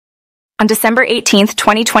On December 18,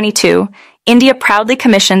 2022, India proudly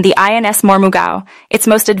commissioned the INS Mormugao, its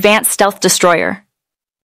most advanced stealth destroyer.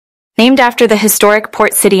 Named after the historic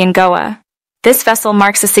port city in Goa, this vessel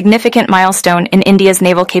marks a significant milestone in India's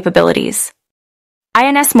naval capabilities.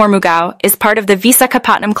 INS Mormugao is part of the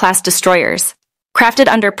Visakhapatnam-class destroyers, crafted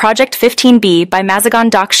under Project 15B by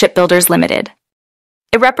Mazagon Dock Shipbuilders Limited.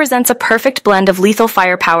 It represents a perfect blend of lethal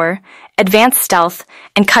firepower, advanced stealth,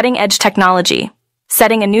 and cutting-edge technology,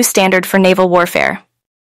 setting a new standard for naval warfare.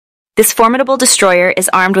 This formidable destroyer is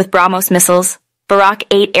armed with BrahMos missiles, Barak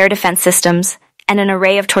 8 air defense systems, and an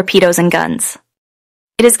array of torpedoes and guns.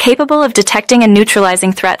 It is capable of detecting and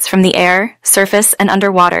neutralizing threats from the air, surface, and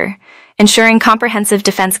underwater, ensuring comprehensive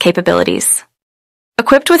defense capabilities.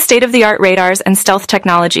 Equipped with state-of-the-art radars and stealth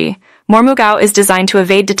technology, Mormugao is designed to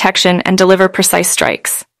evade detection and deliver precise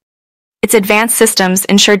strikes. Its advanced systems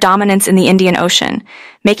ensure dominance in the Indian Ocean,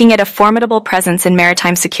 making it a formidable presence in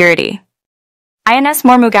maritime security. INS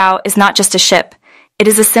Mormugao is not just a ship, it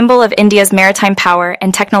is a symbol of India's maritime power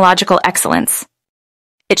and technological excellence.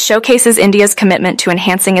 It showcases India's commitment to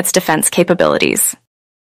enhancing its defense capabilities.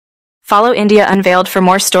 Follow India Unveiled for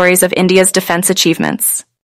more stories of India's defense achievements.